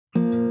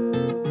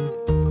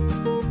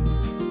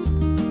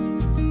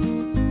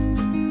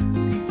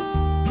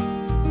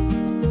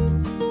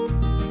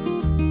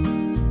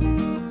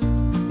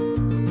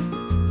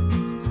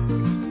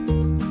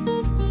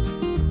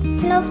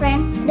Hello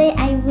friends, today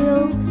I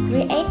will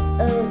create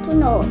a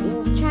tunnel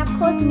in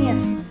Trapcode MIR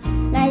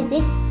like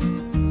this.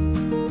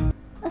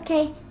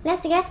 Okay,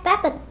 let's get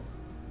started.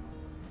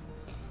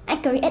 I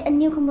create a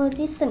new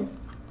composition.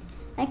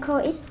 I call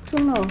it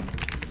tunnel.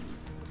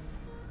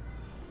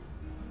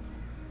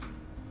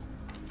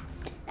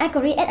 I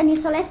create a new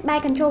source by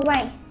Ctrl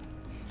Y.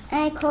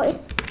 I call it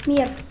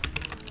MIR.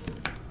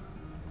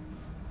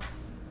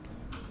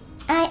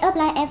 I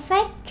apply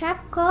effect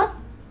Trapcode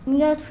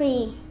MIR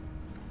 3.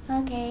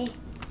 Okay.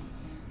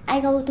 I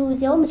go to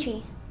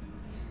geometry.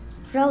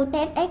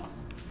 Rotate X.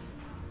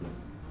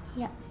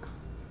 Yeah.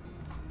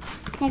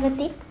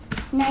 Negative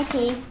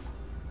 90.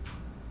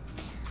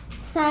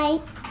 Side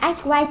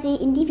X, Y, Z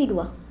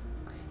individual.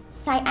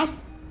 Side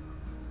X.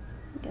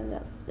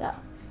 Go.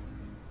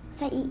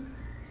 Side E.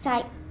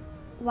 Side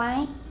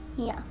Y.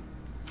 Here.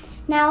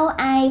 Now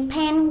I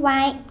pan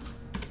Y.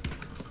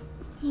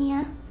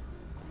 Here.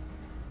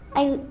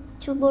 I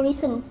choose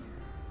position.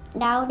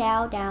 Down.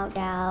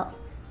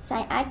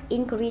 Side X,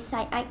 increase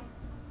side X.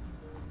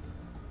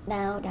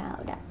 Down.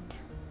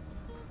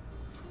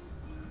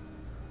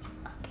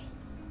 Okay.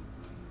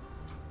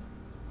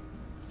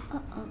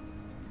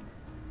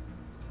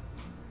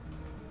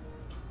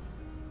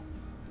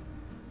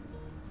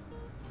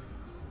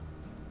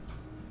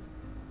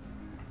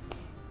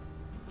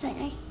 Side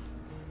X,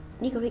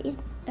 degree is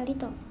a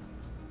little.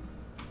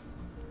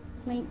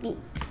 Maybe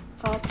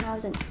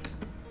 4,000.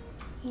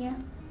 Here.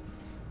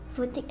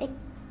 Vertex X.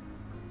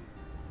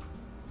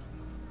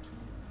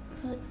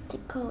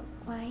 Vertical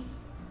Y.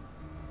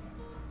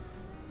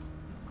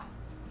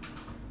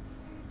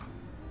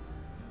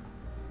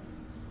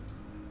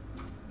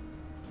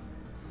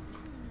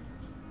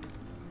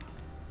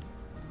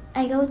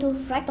 I go to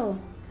fractal,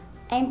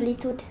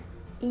 amplitude,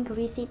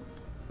 increase it,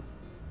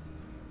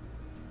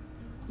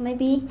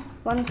 maybe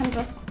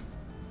 100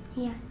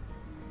 here.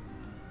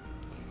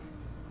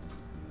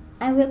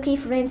 I will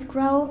keyframe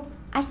scroll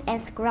X and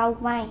scroll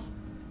Y.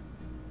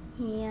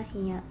 Here,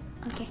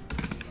 okay.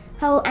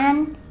 Hold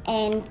on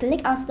and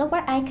click on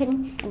stopwatch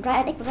icon and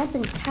write an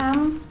expression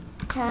time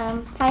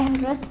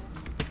 500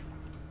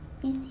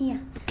 is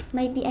here.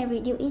 Maybe I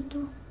reduce it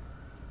to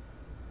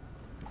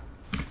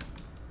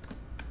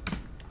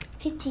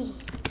 50.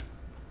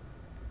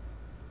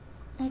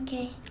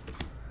 Okay.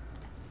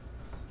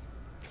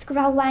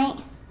 Scroll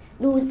Y.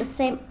 Do the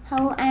same.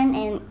 Hold on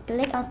and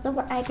click on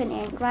stopwatch icon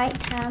and write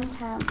time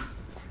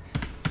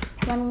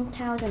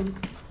 1000.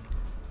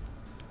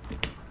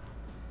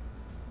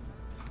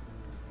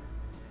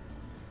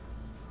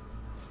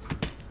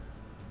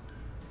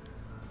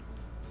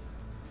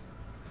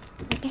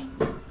 Okay.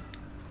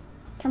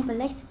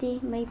 Complexity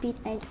maybe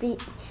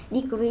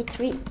degree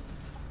 3.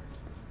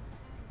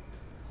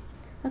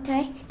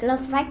 Okay, glow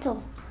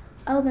fractal.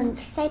 Open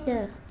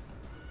shader.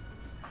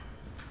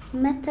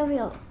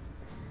 Material.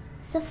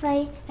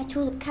 Surface. I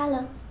choose the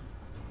color.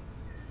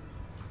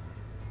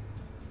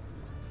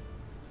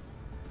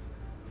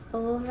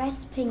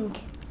 Orange pink.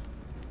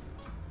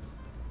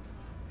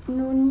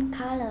 Null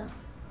color.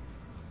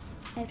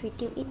 I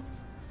reduce it.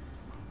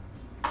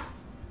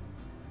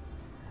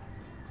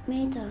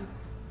 Metal.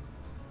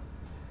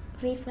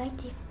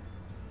 Reflective.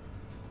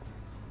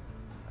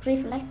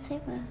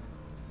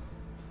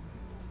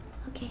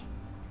 Okay.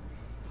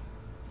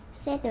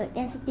 Set the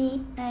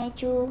density. I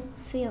choose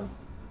fill.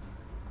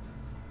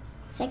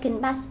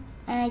 Second bus.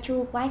 I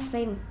choose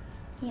wireframe.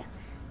 Here.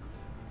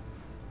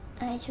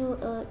 I choose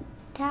a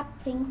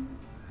tapping.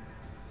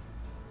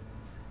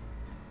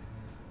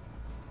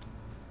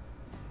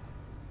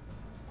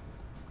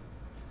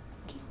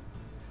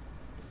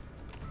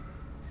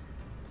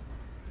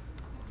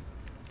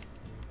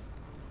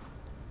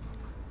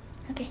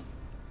 Okay.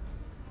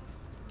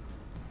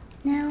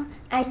 Now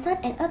I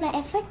set and apply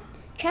effect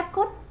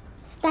Trapcode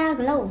Star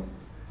Glow.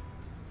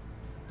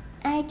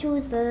 I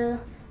choose the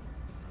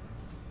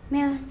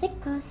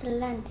Melsicker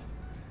slant.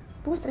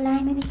 Boost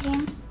line maybe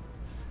 10.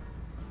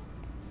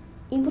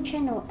 Input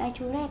channel I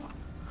choose red.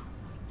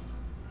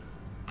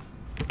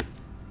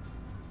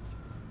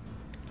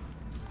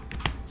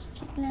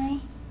 Check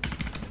line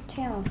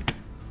 12.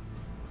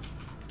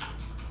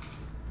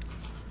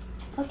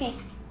 Okay.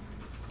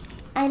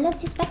 I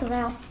love this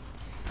background.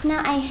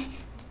 Now I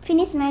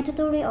finish my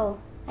tutorial.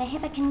 I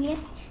hope I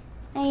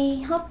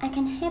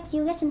can help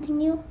you get something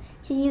new.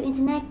 See you in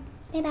the next.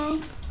 Bye bye.